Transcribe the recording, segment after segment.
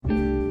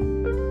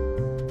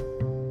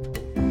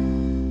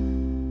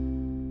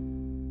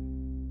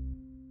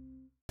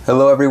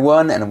Hello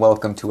everyone, and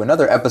welcome to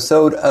another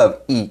episode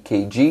of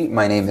EKG.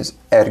 My name is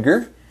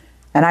Edgar.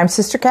 And I'm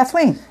Sister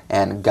Kathleen.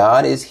 And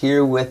God is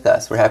here with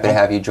us. We're happy to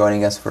have you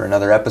joining us for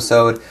another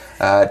episode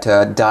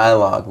to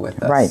dialogue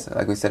with us. Right.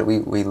 Like we said,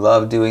 we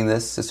love doing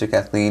this, Sister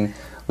Kathleen.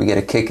 We get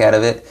a kick out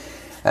of it.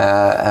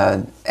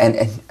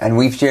 And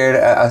we've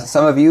shared,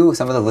 some of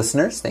the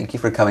listeners, thank you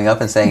for coming up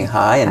and saying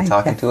hi and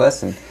talking to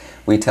us. And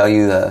we tell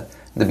you the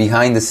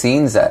behind the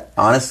scenes that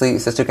honestly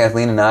Sister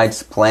Kathleen and I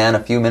just plan a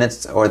few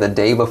minutes or the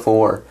day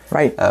before,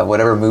 right?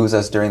 Whatever moves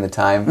us during the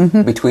time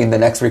between the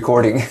next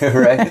recording,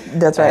 right?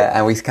 That's right.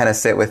 And we kind of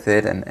sit with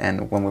it,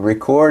 and when we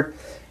record,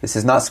 this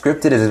is not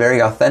scripted. It's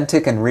very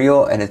authentic and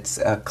real, and it's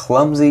a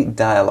clumsy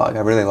dialogue. I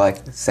really like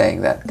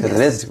saying that because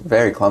it is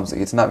very clumsy.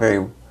 It's not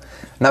very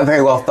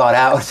well thought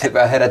out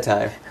ahead of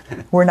time.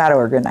 We're not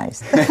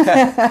organized.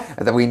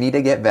 We need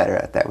to get better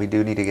at that. We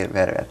do need to get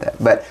better at that.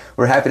 But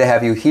we're happy to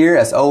have you here.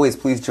 As always,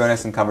 please join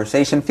us in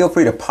conversation. Feel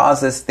free to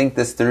pause this, think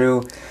this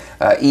through,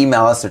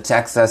 email us or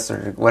text us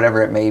or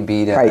whatever it may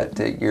be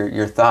to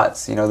your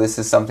thoughts. You know, this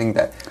is something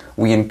that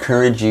we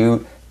encourage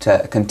you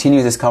to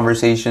continue this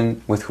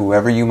conversation with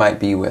whoever you might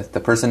be with, the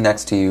person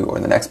next to you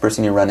or the next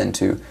person you run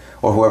into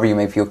or whoever you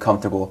may feel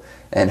comfortable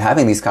and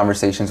having these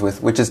conversations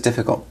with, which is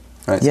difficult,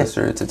 right, yes.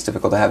 Sister? It's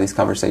difficult to have these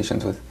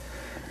conversations with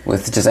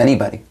just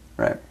anybody,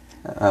 right?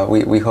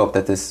 We hope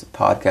that this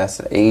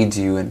podcast aids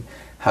you in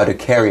how to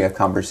carry a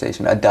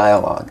conversation, a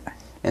dialogue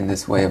in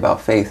this way about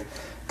faith.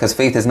 Because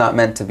faith is not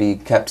meant to be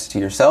kept to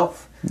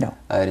yourself. No.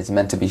 It is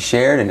meant to be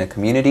shared in a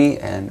community,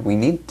 and we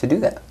need to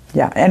do that.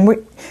 Yeah, and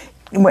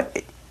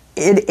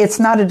it's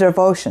not a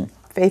devotion.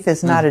 Faith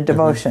is not a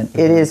devotion.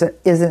 It is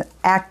an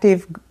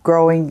active,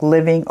 growing,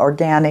 living,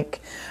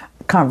 organic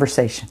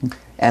conversation.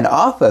 And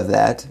off of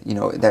that, you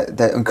know, that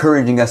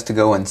encouraging us to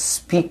go and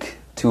speak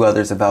to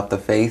others about the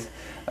faith.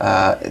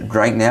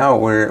 Right now,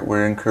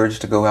 we're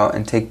encouraged to go out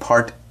and take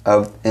part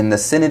in the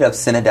synod of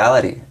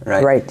synodality,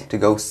 right? Right. To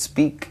go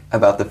speak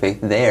about the faith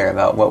there,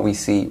 about what we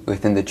see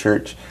within the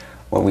church,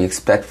 what we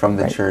expect from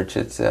the church.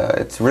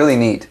 It's really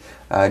neat.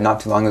 Not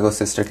too long ago,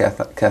 Sister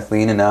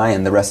Kathleen and I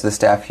and the rest of the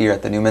staff here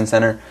at the Newman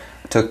Center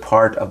took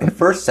part of the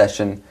first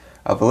session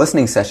of the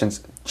listening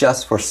sessions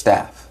just for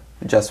staff.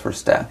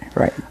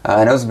 Right.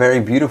 And it was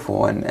very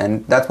beautiful,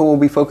 and that's what we'll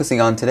be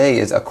focusing on today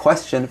is a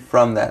question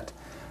from that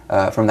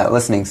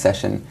listening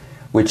session,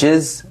 which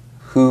is,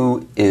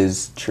 who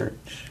is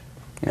church?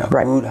 You know,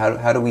 right.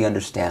 How do we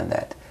understand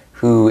that?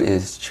 Who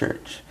is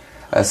church?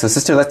 So,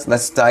 Sister,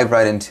 let's dive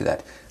right into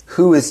that.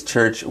 Who is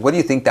church? What do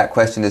you think that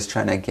question is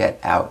trying to get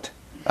out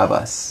of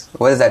us?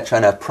 What is that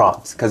trying to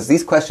prompt? Because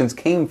these questions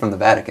came from the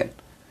Vatican,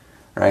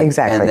 right?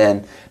 Exactly. And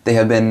then they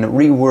have been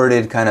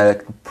reworded kind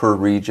of per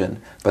region,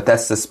 but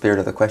that's the spirit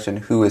of the question.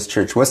 Who is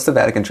church? What's the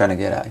Vatican trying to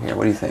get at here?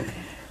 What do you think?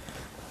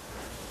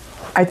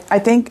 I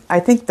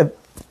think the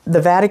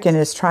Vatican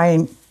is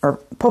trying, or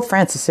Pope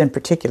Francis in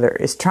particular,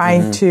 is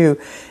trying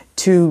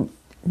to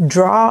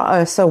draw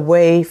us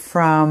away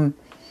from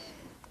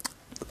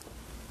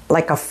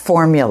like a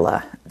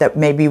formula that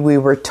maybe we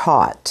were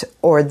taught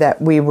or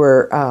that we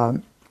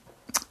were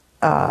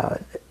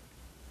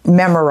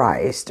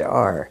memorized,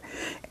 or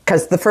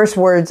because the first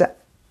words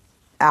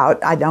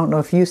out, I don't know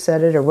if you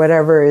said it or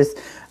whatever, is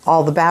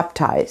all the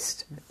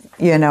baptized,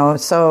 you know.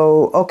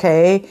 So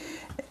okay,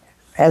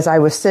 as I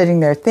was sitting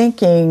there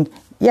thinking,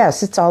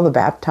 yes, it's all the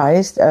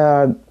baptized.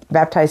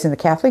 Baptized in the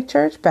Catholic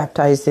Church,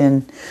 baptized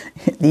in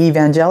the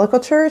Evangelical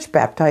Church,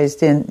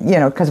 baptized in, you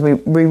know, because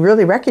we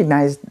really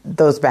recognize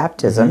those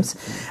baptisms.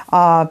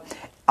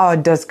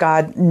 Does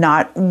God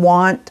not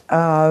want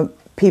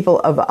people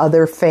of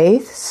other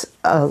faiths,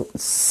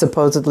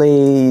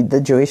 supposedly the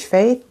Jewish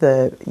faith,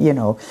 the, you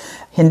know,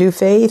 Hindu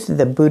faith,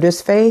 the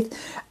Buddhist faith?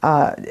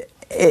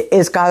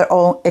 Is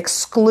God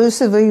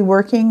exclusively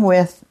working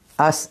with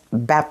us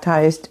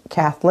baptized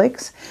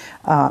Catholics?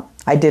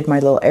 I did my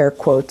little air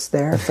quotes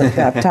there for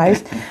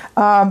baptized.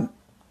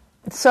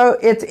 So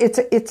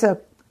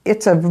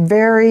it's a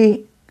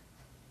very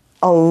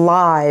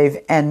alive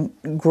and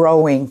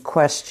growing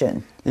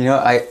question. You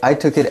know, I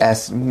took it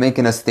as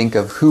making us think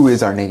of who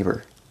is our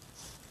neighbor.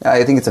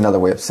 I think it's another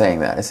way of saying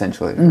that,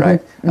 essentially,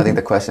 right? I think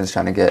the question is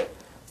trying to get,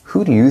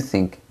 who do you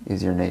think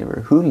is your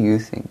neighbor? Who do you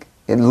think?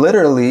 And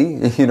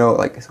literally, you know,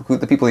 like who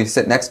the people you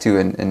sit next to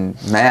in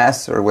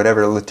Mass or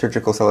whatever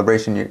liturgical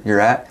celebration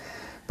you're at,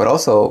 but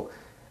also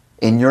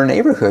in your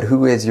neighborhood,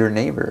 who is your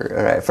neighbor?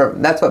 All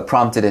right, that's what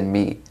prompted in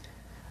me.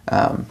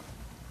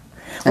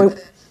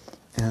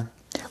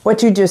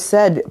 What you just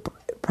said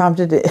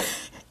prompted it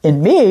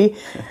in me.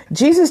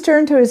 Jesus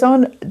turned to his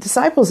own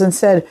disciples and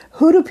said,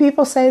 "Who do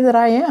people say that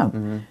I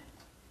am?"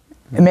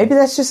 And maybe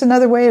that's just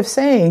another way of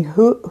saying,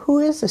 who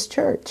is this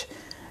church?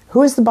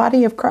 Who is the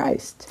body of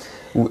Christ?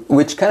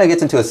 Which kind of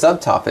gets into a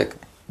subtopic,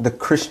 the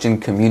Christian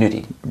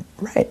community.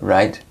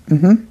 Right?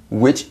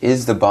 Which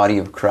is the body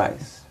of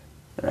Christ,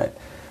 right?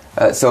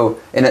 So,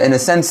 in a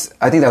sense,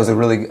 I think that was a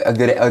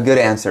good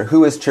answer.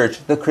 Who is church?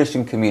 The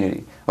Christian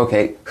community.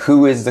 Okay,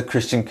 who is the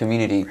Christian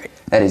community?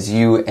 That is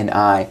you and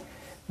I.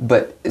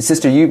 But,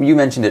 Sister, you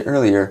mentioned it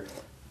earlier.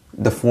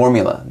 the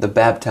formula, the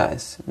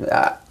baptize.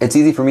 It's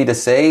easy for me to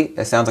say.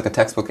 It sounds like a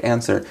textbook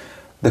answer.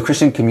 The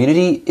Christian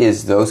community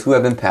is those who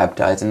have been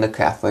baptized in the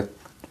Catholic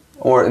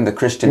or in the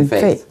Christian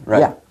faith, right?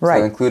 Yeah, right.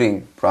 So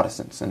including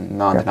Protestants and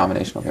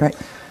non-denominational people. Right.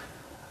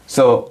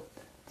 So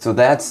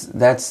that's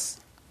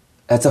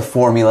a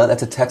formula.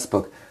 That's a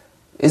textbook.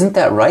 Isn't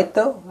that right,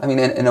 though? I mean,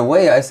 in a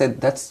way, I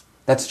said that's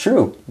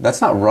true.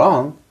 That's not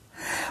wrong.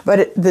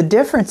 But the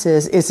difference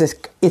is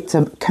it's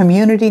a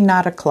community,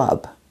 not a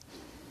club.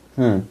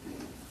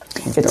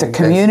 It's a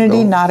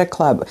community, not a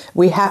club.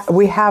 We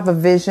have a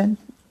vision,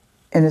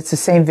 and it's the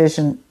same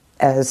vision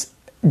as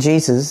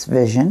Jesus'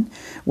 vision,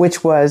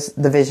 which was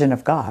the vision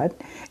of God.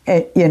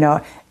 But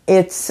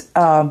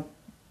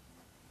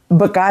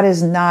God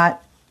is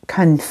not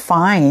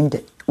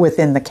confined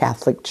within the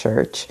Catholic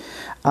Church.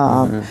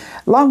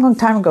 Long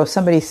time ago,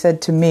 somebody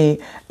said to me,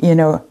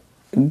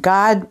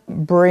 God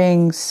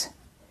brings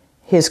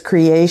His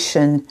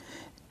creation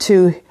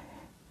to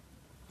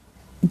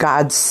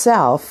God's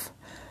self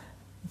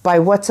by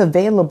what's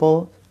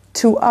available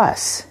to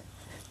us.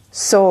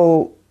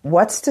 So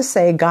what's to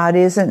say God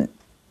isn't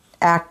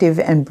active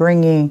and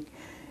bringing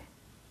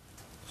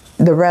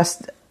the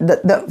rest,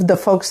 the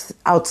folks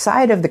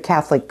outside of the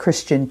Catholic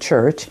Christian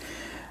Church,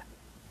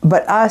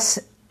 but us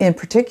in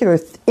particular,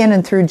 in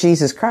and through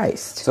Jesus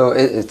Christ. So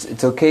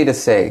it's okay to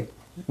say,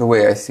 the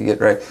way I see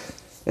it, right?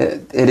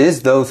 It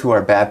is those who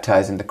are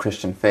baptized in the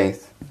Christian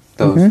faith,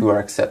 those who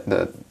are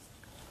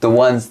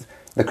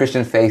the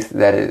Christian faith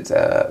that is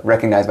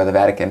recognized by the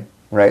Vatican,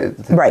 right?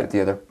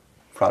 The other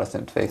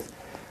Protestant faith.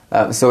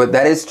 So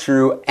that is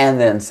true, and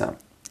then some.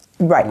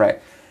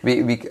 Right.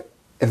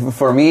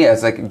 For me,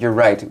 it's like, you're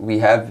right.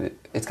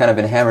 It's kind of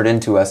been hammered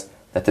into us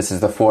that this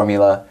is the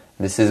formula.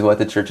 This is what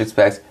the church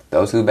expects.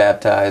 Those who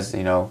baptize,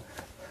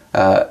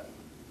 But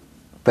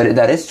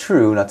that is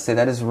true. Not to say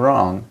that is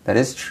wrong. That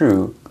is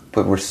true.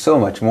 But we're so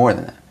much more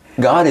than that.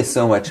 God is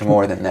so much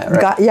more than that,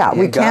 right?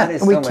 We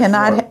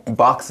cannot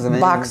box them in,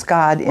 box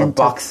God or into,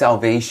 box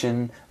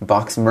salvation,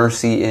 box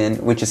mercy in,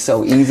 which is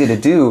so easy to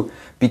do.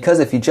 Because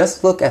if you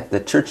just look at the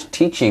church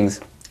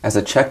teachings as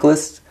a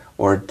checklist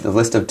or the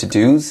list of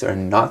to-dos or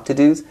not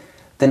to-dos,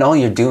 then all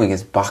you're doing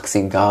is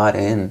boxing God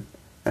in,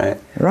 right?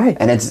 Right.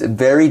 And it's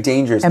very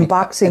dangerous. And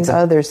boxing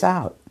others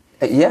out.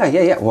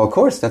 Yeah. Well, of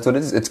course, that's what it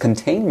is. It's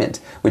containment,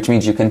 which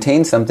means you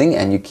contain something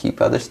and you keep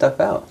other stuff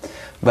out.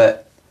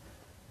 But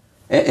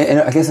and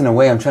I guess in a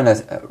way I'm trying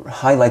to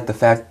highlight the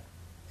fact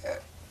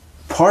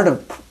part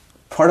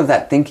of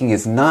that thinking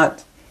is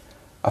not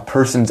a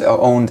person's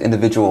own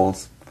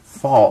individual's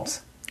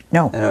fault.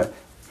 No.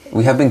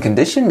 We have been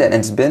conditioned and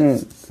it's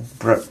been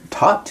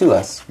taught to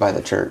us by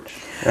the church,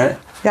 right?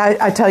 Yeah,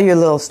 I tell you a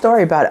little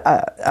story about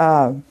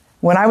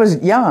when I was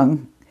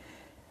young,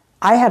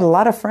 I had a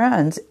lot of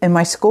friends in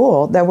my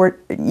school that were,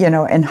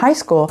 in high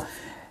school.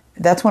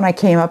 That's when I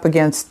came up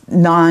against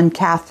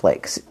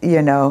non-Catholics.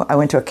 I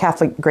went to a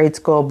Catholic grade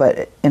school,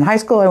 but in high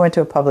school I went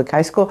to a public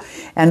high school,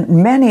 and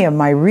many of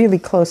my really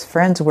close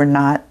friends were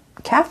not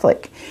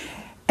Catholic.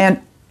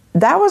 And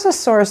that was a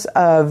source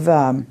of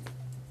a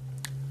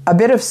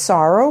bit of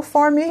sorrow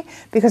for me,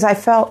 because I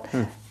felt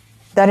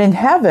that in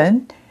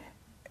heaven,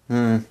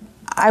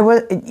 I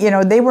was,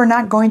 they were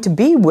not going to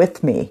be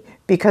with me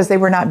because they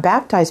were not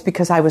baptized,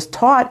 because I was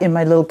taught in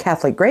my little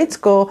Catholic grade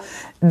school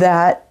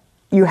that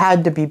you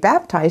had to be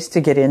baptized to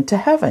get into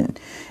heaven,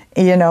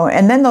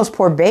 and then those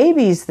poor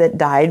babies that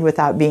died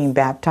without being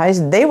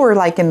baptized, they were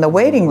like in the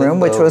waiting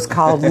room, which was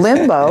called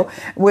limbo,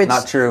 which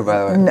not true,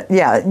 by the way.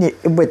 Yeah,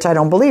 which I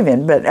don't believe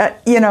in, but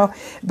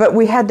but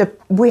we had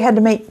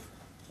to make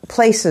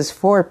places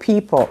for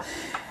people.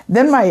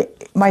 Then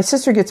my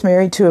sister gets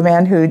married to a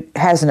man who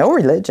has no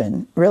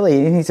religion,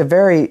 really. He's a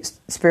very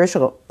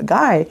spiritual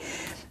guy,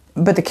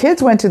 but the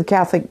kids went to the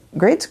Catholic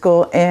grade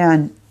school,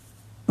 and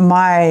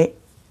my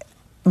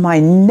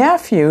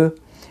nephew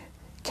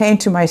came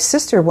to my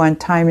sister one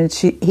time, and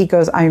he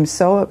goes, "I'm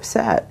so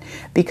upset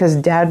because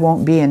Dad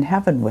won't be in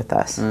heaven with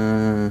us."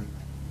 And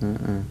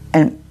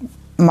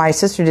my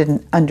sister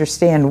didn't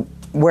understand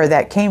where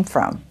that came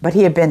from, but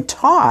he had been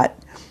taught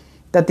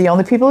that the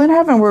only people in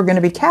heaven were going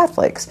to be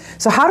Catholics.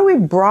 So how do we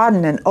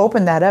broaden and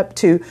open that up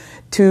to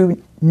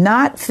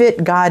not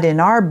fit God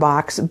in our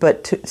box,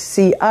 but to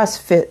see us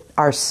fit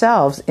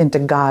ourselves into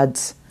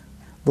God's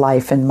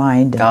life and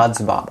mind? God's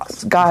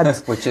box.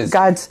 God's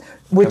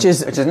which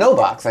is no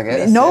box, I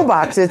guess. No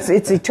box. It's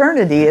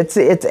eternity. It's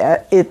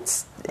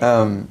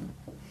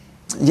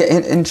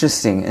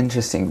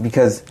interesting,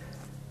 because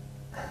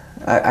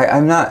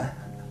I'm not.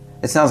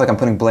 It sounds like I'm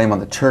putting blame on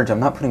the church.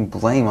 I'm not putting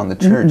blame on the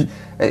church.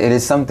 It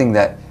is something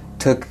that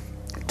took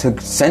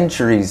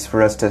centuries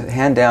for us to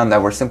hand down,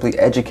 that we're simply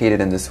educated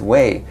in this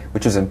way,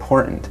 which is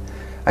important.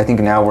 I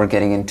think now we're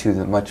getting into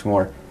the much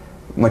more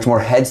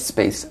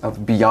headspace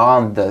of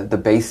beyond the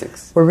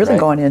basics. We're really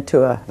going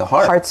into the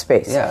heart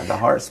space. Yeah, the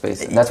heart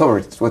space. And that's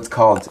what's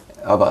called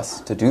of us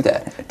to do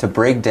that, to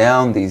break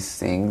down these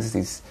things,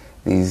 these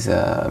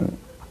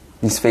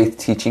faith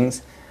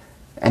teachings,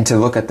 and to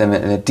look at them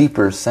in a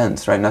deeper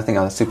sense, right? Nothing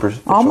on a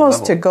superficial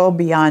almost level. To go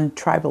beyond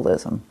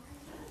tribalism.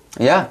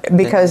 Yeah.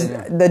 Because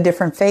the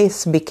different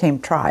faiths became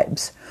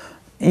tribes,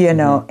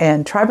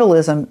 and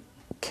tribalism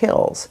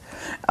kills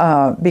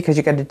because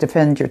you got to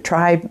defend your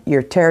tribe,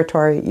 your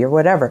territory, your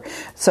whatever.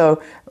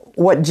 So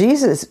what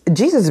Jesus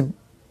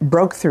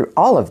broke through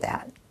all of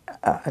that.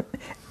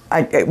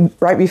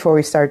 Right before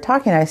we started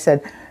talking, I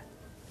said,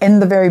 in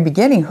the very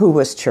beginning, who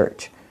was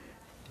church?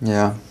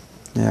 Yeah.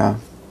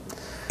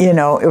 It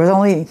was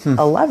only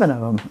 11 of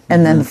them,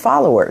 and then the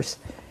followers.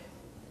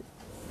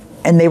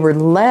 And they were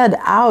led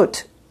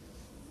out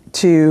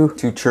to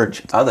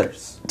church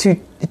others.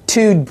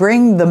 To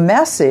bring the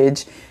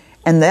message,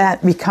 and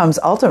that becomes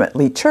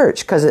ultimately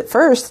church. Because at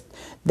first,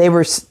 they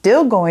were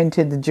still going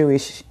to the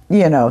Jewish,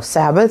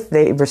 Sabbath.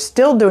 They were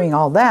still doing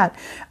all that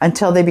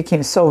until they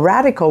became so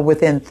radical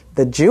within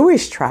the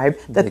Jewish tribe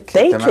that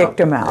they kicked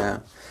them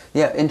out.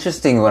 Yeah.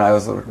 Interesting. When I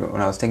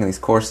was taking these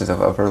courses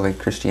of early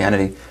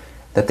Christianity,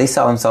 that they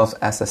saw themselves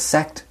as a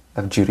sect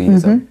of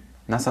Judaism,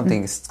 not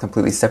something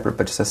completely separate,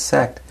 but just a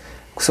sect.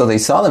 So they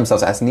saw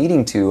themselves as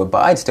needing to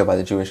abide still by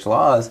the Jewish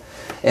laws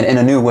in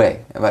a new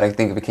way. But I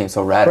think it became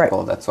so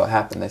radical, that's what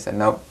happened. They said,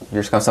 nope,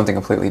 you're just something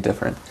completely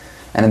different.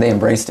 And then they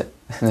embraced it.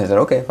 And they said,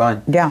 okay,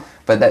 fine. Yeah.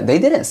 But they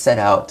didn't set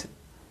out,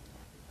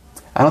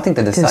 I don't think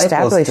the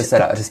disciples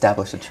set out to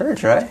establish a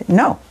church, right?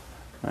 No.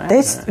 Right.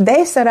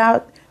 They set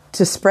out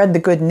to spread the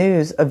good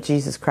news of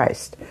Jesus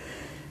Christ.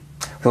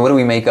 So what do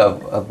we make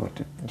of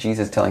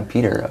Jesus telling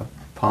Peter,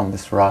 upon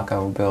this rock I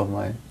will build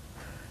my...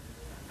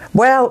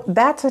 Well,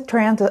 that's a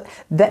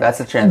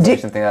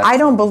translation thing. I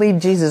don't believe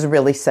Jesus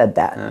really said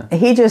that. Yeah.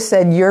 He just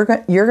said, you're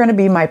going to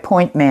be my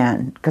point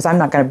man, because I'm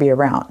not going to be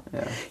around.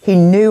 Yeah. He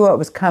knew what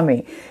was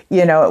coming.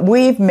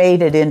 We've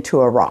made it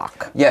into a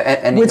rock. Yeah,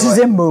 and which is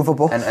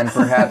immovable. And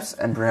perhaps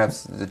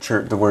the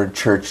church, the word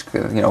church,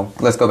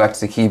 let's go back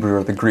to the Hebrew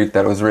or the Greek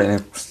that was written.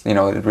 It's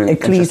really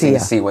interesting to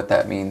see what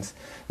that means.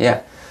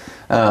 Yeah.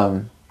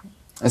 So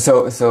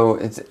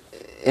it's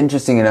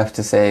interesting enough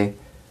to say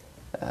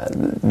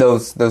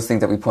those things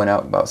that we point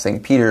out about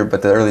St. Peter,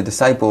 but the early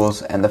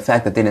disciples, and the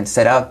fact that they didn't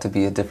set out to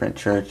be a different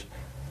church.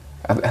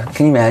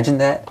 Can you imagine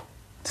that?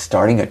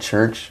 Starting a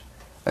church,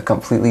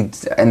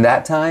 in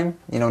that time?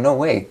 No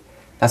way.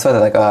 That's why they're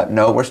like,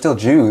 no, we're still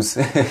Jews.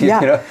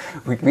 Yeah.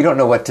 We don't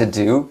know what to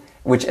do,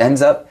 which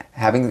ends up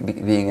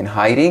being in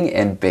hiding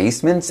in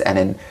basements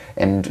and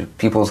in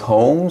people's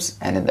homes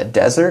and in the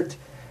desert.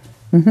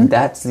 Mm-hmm.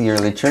 That's the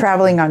early church.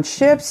 Traveling on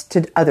ships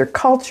to other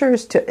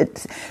cultures, to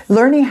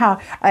learning how...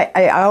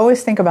 I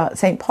always think about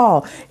St.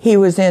 Paul. He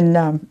was in,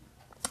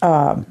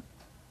 I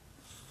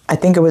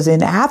think it was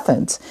in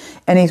Athens,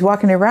 and he's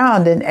walking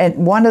around,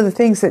 and one of the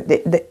things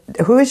that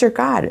who is your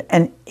God?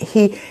 And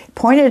he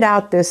pointed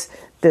out this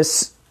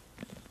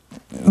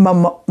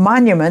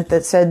monument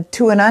that said,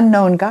 to an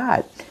unknown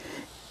God.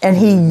 And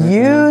he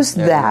used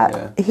that.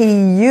 Yeah.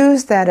 He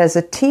used that as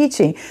a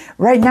teaching.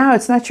 Right now,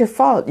 it's not your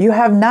fault. You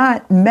have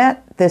not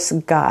met this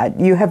God.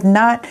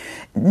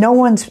 No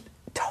one's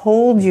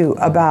told you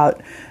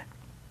about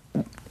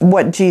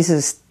what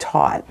Jesus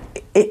taught.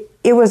 It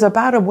was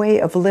about a way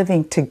of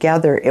living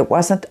together. It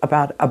wasn't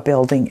about a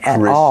building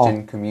at all.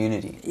 Christian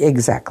community.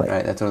 Exactly.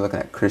 Right. That's what we're looking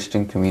at.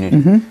 Christian community.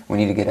 Mm-hmm. We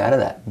need to get out of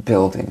that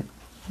building.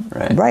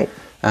 Right. Right.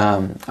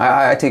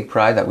 I take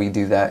pride that we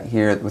do that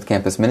here with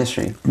campus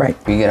ministry. Right.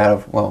 We get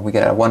out of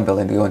one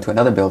building to go into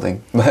another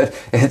building, but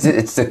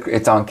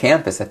it's on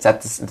campus. It's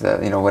at the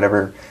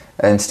whatever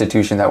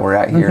institution that we're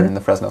at here in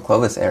the Fresno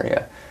Clovis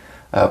area.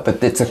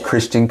 But it's a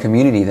Christian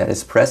community that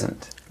is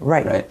present.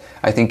 Right. Right.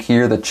 I think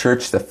here the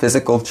church, the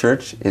physical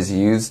church, is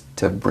used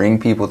to bring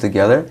people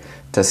together,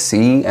 to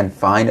see and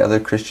find other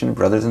Christian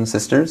brothers and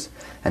sisters,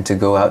 and to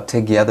go out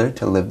together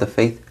to live the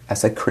faith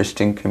as a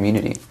Christian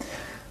community.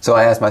 So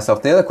I asked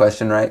myself the other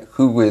question, right?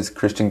 Who is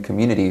Christian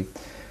community?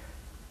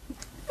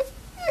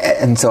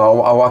 And so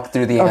I'll walk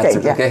through the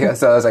answers. Yeah. Okay.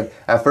 So I was like,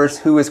 at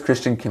first, who is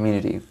Christian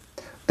community?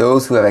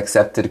 Those who have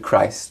accepted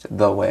Christ,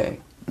 the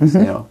way.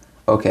 Mm-hmm.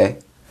 Okay,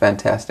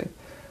 fantastic.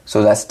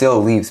 So that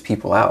still leaves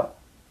people out,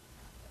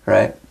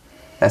 right?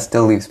 That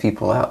still leaves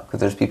people out because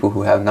there's people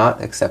who have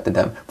not accepted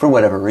them for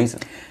whatever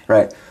reason,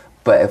 right?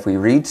 But if we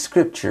read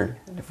Scripture,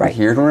 if we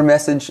hear from a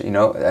message,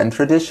 and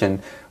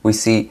tradition, we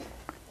see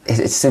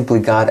it's simply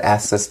God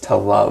asks us to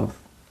love.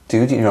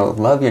 Dude,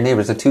 love your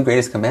neighbors. The two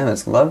greatest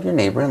commandments: love your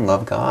neighbor and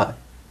love God.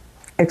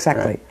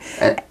 Exactly.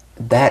 Right?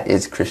 And that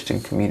is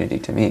Christian community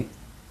to me.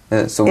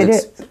 So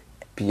it's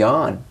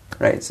beyond,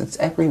 right? So it's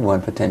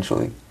everyone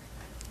potentially.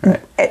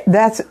 Right.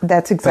 That's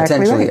exactly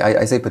potentially, right.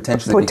 I say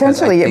potentially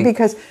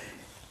because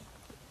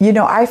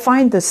I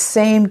find the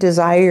same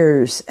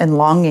desires and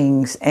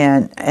longings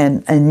and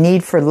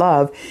need for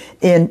love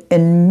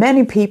in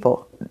many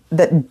people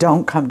that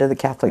don't come to the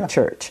Catholic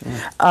Church.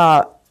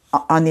 Yeah.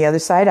 On the other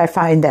side, I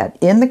find that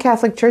in the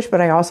Catholic Church, but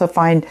I also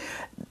find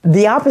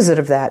the opposite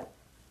of that.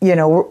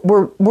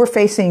 We're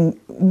facing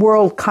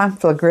world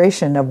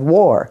conflagration of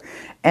war,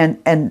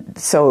 and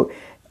so,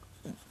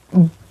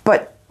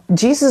 but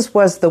Jesus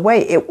was the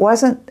way. It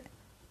wasn't.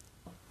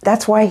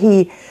 That's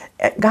why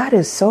God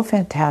is so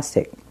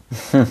fantastic.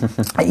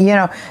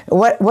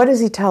 What does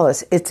He tell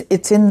us?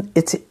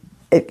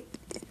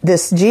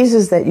 this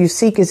Jesus that you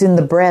seek is in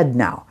the bread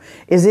now,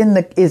 is in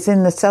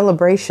the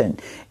celebration,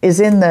 is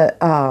in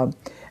the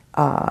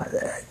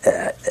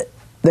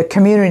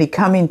community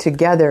coming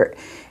together.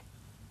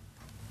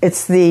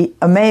 It's the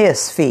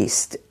Emmaus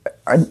feast,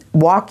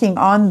 walking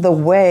on the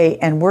way,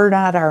 and we're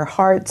not our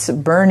hearts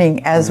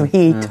burning as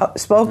he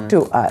spoke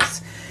to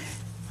us.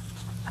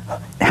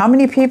 How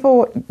many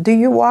people do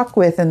you walk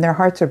with and their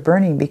hearts are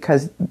burning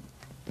because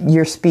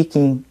you're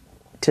speaking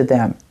to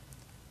them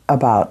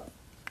about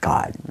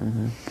God?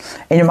 And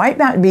it might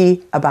not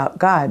be about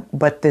God,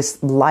 but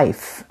this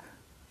life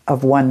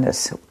of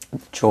oneness.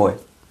 Joy.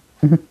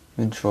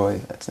 The joy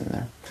that's in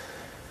there.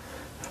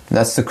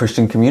 That's the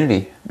Christian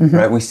community,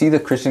 right? We see the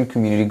Christian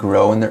community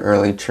grow in the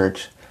early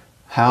church.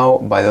 How?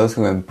 By those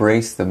who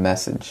embrace the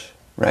message,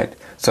 right?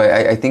 So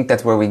I think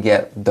that's where we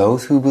get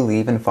those who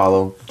believe and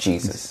follow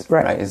Jesus,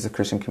 right? Is the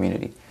Christian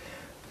community.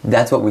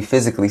 That's what we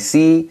physically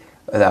see.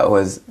 That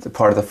was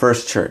part of the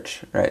first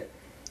church, right?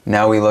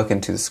 Now we look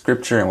into the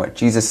scripture and what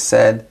Jesus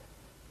said.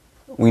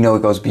 We know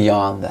it goes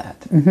beyond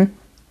that.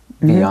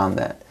 Beyond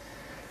that.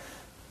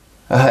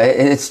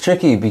 It's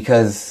tricky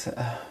because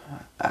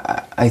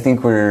I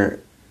think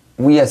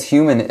we as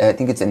human, I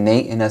think it's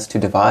innate in us to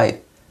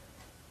divide.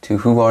 To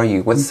who are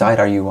you? What side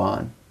are you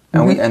on?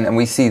 And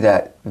we see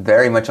that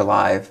very much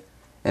alive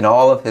in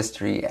all of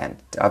history and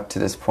up to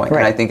this point.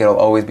 And I think it'll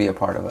always be a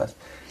part of us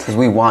because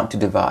we want to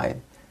divide.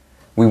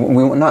 We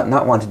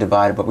not want to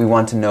divide, but we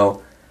want to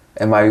know: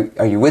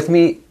 are you with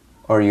me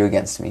or are you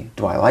against me?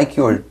 Do I like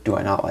you or do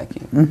I not like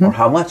you? Or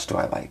how much do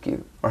I like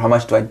you? Or how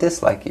much do I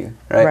dislike you?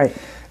 Right?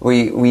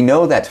 We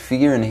know that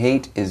fear and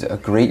hate is a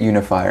great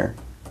unifier.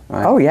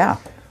 Right? Oh yeah.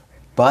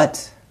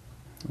 But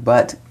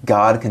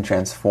God can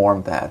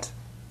transform that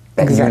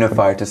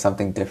unifier to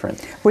something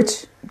different,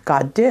 which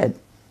God did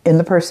in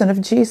the person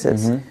of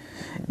Jesus.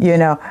 You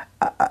know,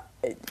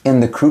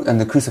 in the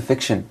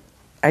crucifixion.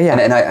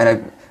 And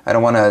I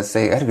don't want to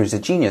say Edgar's a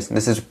genius. And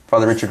this is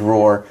Father Richard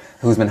Rohr,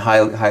 who's been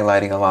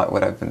highlighting a lot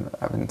what I've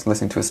been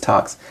listening to his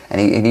talks,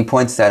 and he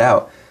points that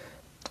out.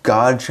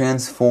 God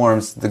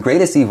transforms the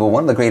greatest evil.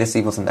 One of the greatest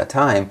evils in that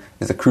time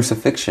is the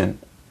crucifixion,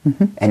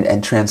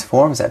 and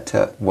transforms that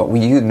to what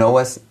we know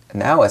as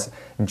now as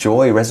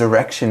joy,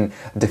 resurrection,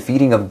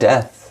 defeating of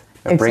death.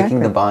 Breaking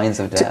the binds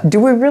of death.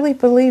 Do we really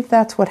believe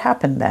that's what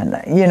happened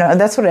then? You know,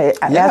 that's what I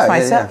ask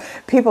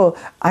myself. People,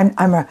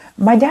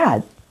 my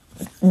dad,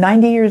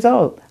 90 years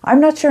old.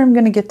 I'm not sure I'm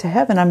going to get to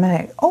heaven. I'm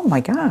like, oh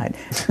my God,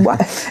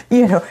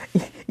 you know,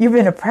 you've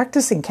been a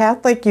practicing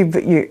Catholic.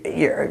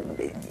 You're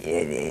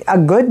a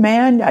good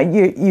man.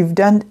 You've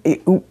done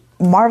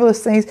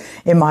marvelous things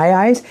in my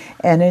eyes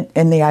and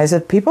in the eyes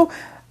of people,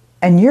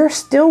 and you're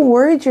still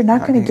worried you're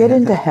not going to get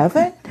into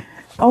heaven.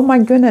 Oh my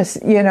goodness,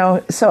 you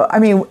know. So I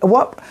mean,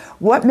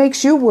 what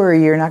makes you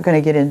worry you're not going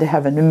to get into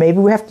heaven? And maybe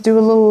we have to do a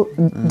little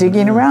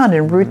digging around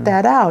and root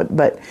that out.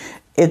 But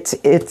it's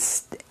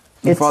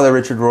Father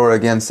Richard Rohr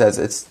again says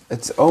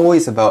it's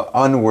always about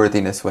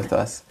unworthiness with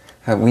us.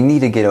 We need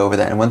to get over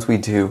that, and once we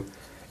do,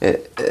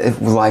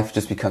 life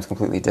just becomes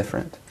completely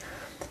different.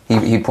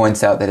 He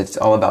points out that it's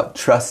all about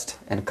trust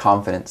and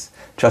confidence.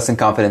 Trust and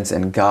confidence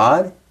in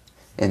God,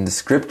 in the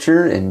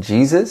Scripture, in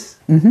Jesus,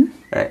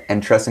 right?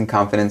 And trust and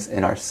confidence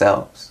in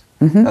ourselves.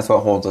 That's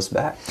what holds us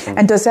back.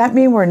 And does that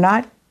mean we're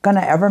not going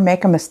to ever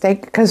make a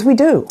mistake? Because we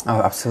do.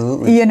 Oh,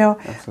 absolutely. You know,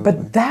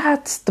 but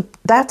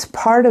that's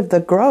part of the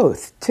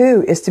growth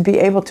too, is to be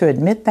able to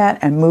admit that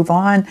and move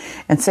on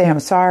and say I'm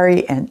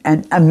sorry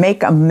and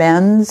make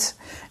amends.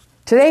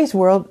 Today's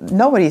world,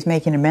 nobody's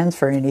making amends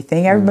for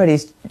anything.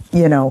 Everybody's,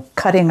 you know,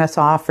 cutting us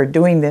off or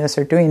doing this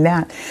or doing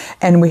that.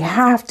 And we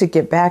have to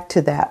get back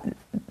to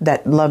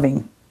that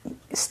loving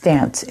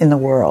stance in the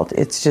world.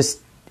 It's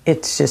just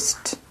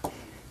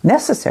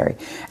necessary.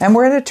 And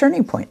we're at a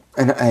turning point.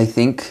 And I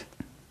think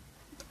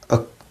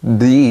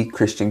the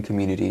Christian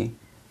community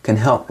can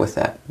help with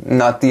that.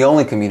 Not the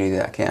only community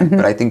that can,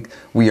 but I think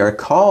we are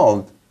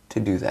called to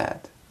do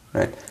that,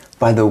 right?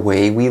 By the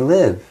way we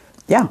live.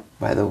 Yeah.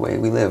 By the way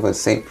we live. Was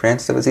St.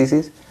 Francis of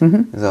Assisi?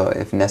 So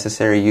if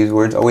necessary, use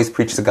words. Always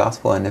preach the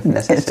gospel, and if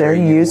necessary,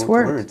 use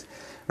words.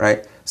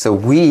 Right? So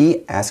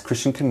we, as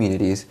Christian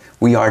communities,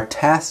 we are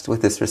tasked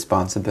with this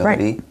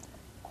responsibility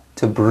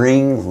to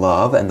bring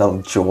love and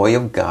the joy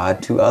of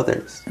God to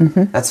others.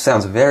 That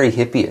sounds very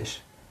hippie-ish,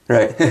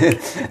 right?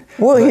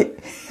 Well, it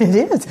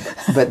is.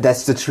 But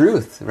that's the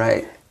truth,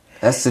 right?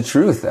 That's the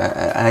truth.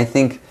 I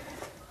think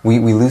we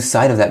lose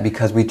sight of that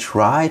because we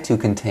try to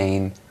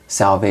contain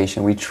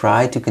salvation. We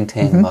try to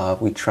contain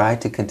love. We try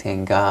to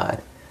contain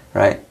God,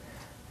 right?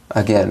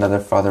 Again, another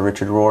Father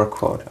Richard Rohr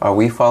quote. Are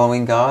we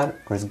following God,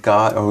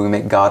 or we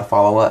make God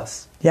follow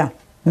us? Yeah.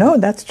 No,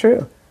 that's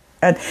true.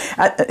 And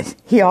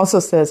he also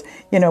says,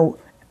 you know,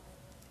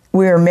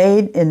 we are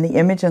made in the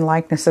image and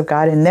likeness of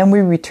God, and then we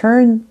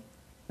return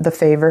the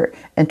favor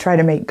and try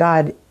to make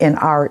God in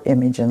our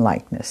image and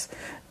likeness,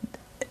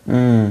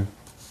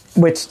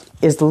 which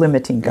is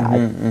limiting God.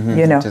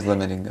 You know, which is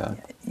limiting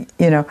God.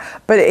 You know,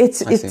 but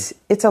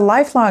it's a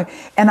lifelong,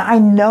 and I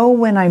know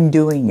when I'm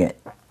doing it,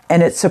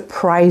 and it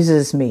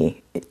surprises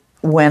me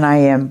when I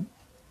am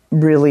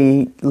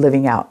really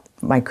living out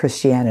my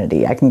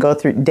Christianity. I can go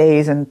through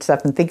days and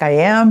stuff and think I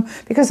am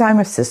because I'm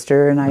a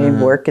sister and I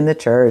work in the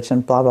church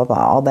and blah, blah, blah,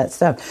 all that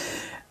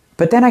stuff.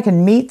 But then I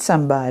can meet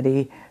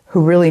somebody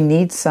who really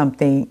needs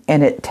something,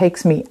 and it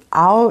takes me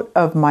out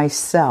of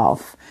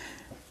myself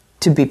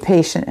to be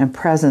patient and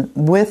present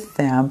with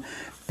them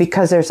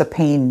because there's a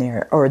pain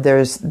there, or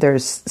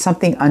there's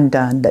something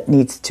undone that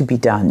needs to be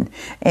done.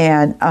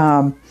 And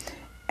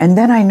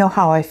then I know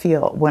how I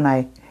feel when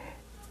I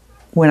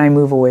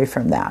move away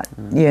from that,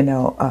 you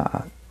know,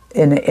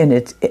 and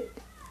the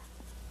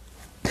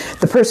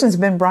person's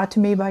been brought to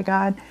me by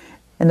God,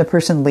 and the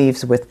person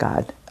leaves with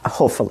God,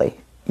 hopefully,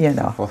 you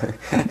know. Hopefully,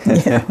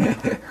 You know.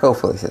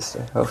 hopefully,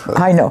 sister. Hopefully.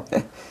 I know.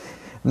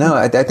 No,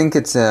 I think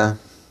it's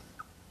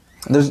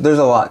there's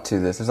a lot to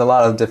this. There's a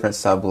lot of different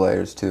sub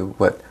layers to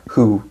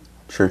who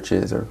church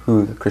is or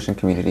who the Christian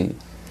community.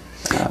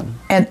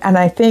 And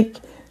I think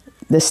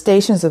the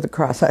Stations of the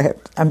Cross,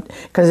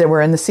 because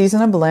we're in the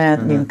season of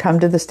Lent, you can come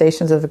to the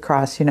Stations of the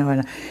Cross, you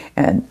know,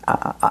 and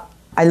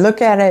I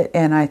look at it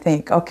and I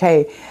think,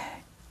 okay,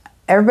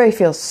 everybody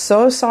feels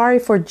so sorry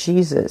for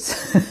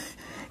Jesus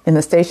in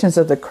the Stations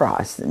of the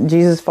Cross.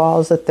 Jesus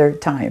falls a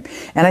third time.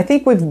 And I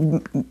think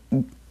we've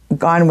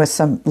gone with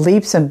some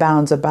leaps and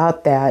bounds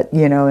about that,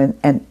 you know,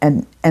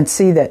 and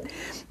see that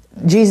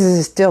Jesus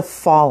is still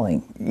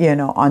falling, you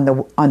know,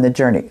 on the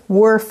journey.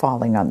 We're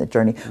falling on the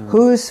journey.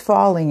 Who's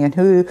falling, and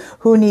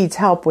who needs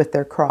help with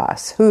their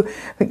cross?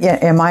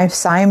 Am I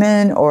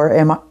Simon,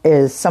 or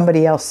is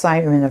somebody else,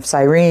 Simon of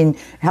Cyrene,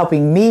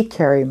 helping me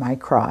carry my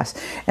cross?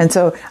 And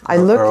so I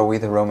look. Or are we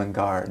the Roman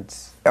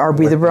guards? Are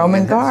we the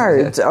Roman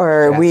guards?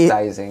 Or are we?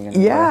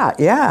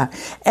 Yeah.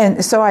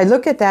 And so I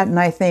look at that and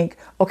I think,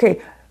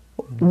 okay,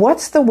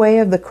 what's the way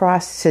of the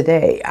cross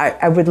today?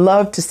 I would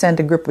love to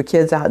send a group of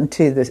kids out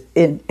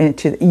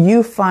into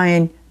you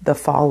find the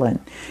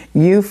fallen.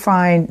 You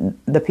find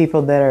the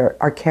people that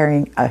are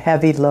carrying a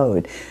heavy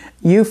load.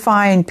 You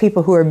find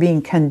people who are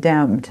being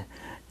condemned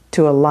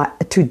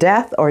to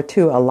death or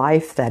to a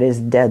life that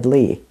is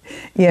deadly.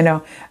 You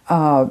know,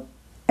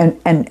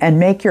 and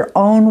make your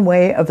own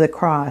way of the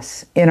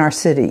cross in our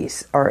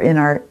cities or in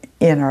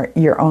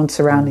your own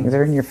surroundings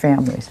or in your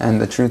families.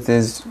 And the truth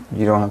is,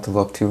 you don't have to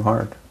look too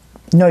hard.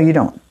 No, you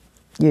don't.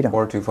 You don't.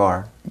 Or too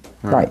far.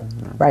 Right.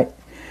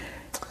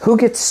 Who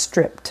gets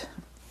stripped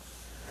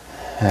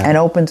and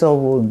opens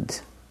old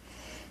wounds?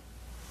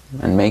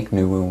 And make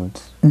new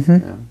wounds. Yeah,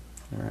 you're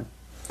right.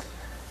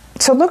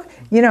 So look,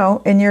 you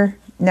know, in your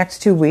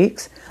next 2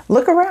 weeks,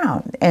 look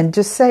around and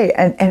just say,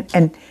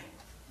 and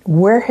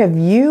where have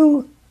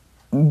you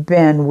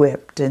been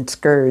whipped and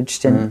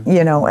scourged? And,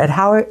 you know, and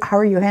how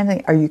are you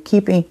handling? Are you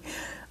keeping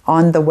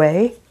on the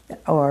way,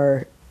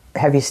 or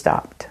have you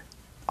stopped?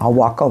 I'll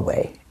walk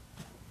away.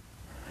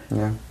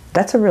 Yeah.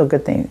 That's a real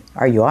good thing.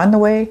 Are you on the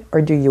way,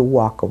 or do you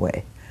walk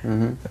away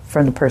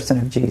from the person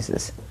of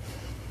Jesus?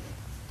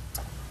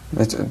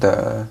 It's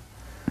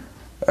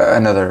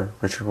another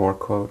Richard Rohr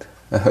quote.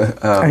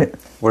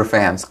 We're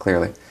fans,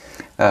 clearly.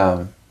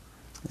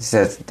 He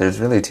says, there's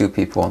really two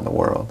people in the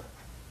world.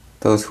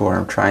 Those who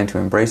are trying to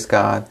embrace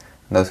God,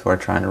 and those who are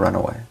trying to run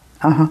away.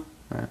 Uh-huh.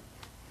 Right.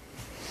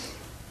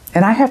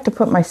 And I have to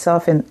put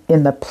myself in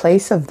the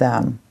place of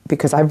them,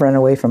 because I've run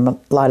away from a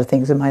lot of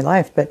things in my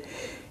life, but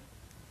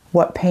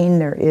what pain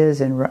there is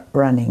in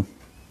running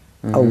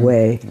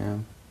away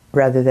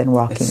rather than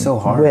walking with. It's so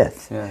hard.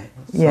 Yeah,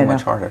 it's so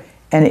much harder.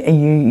 And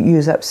you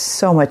use up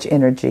so much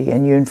energy,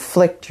 and you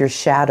inflict your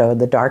shadow,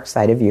 the dark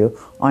side of you,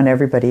 on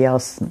everybody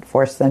else and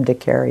force them to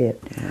carry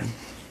it. Yeah.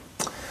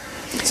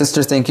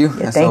 Sister, thank you.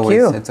 Thank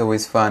you. It's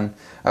always fun.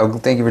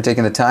 Thank you for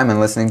taking the time and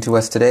listening to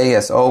us today.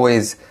 As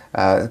always,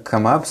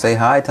 come up, say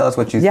hi, tell us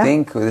what you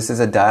think. This is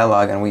a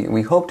dialogue, and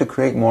we hope to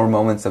create more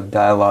moments of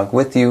dialogue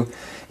with you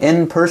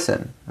in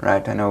person,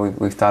 right? I know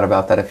we've thought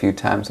about that a few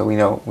times, so we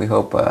hope we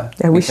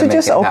should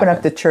just open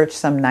up the church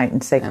some night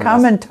and say,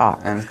 come and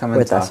talk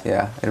with us.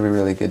 Yeah, it'd be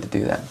really good to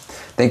do that.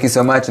 Thank you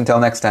so much. Until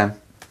next time.